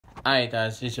Alright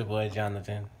guys, it's your boy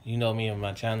Jonathan. You know me and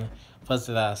my channel. First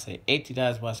of all, I say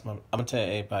 $80 watch my I'm gonna tell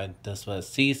everybody this was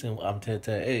season I'm gonna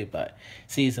tell everybody.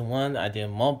 Season one I did a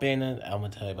month banner, I'm gonna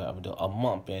tell everybody I'm gonna do a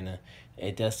month banner.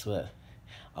 And that's what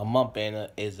a month banner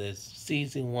is a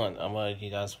season one. I'm gonna you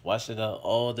guys watch it up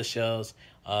all the shows.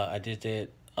 I just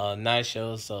did 9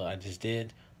 shows, so I just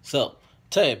did. So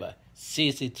tell everybody,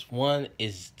 season one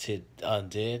is to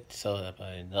did, so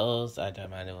everybody knows I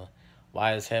done my new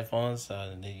wireless headphones.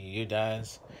 So you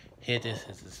guys hit this,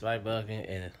 hit the like button,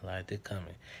 and like the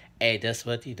comment. Hey, that's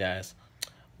what you guys.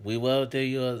 We will do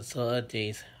your some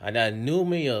updates. I got a new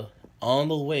meal on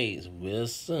the way real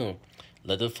soon.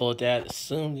 Looking for that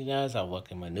soon, you guys. I'm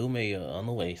working my new meal on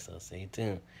the way, so stay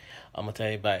tuned. I'm gonna tell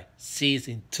you about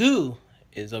season 2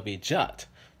 is gonna be dropped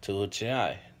to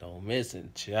July. Don't miss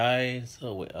it, July.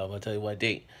 So I'm gonna tell you what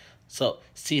date. So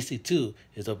season 2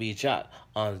 is gonna be dropped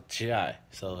on July.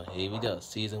 So here we go.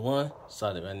 Season 1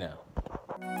 started right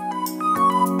now.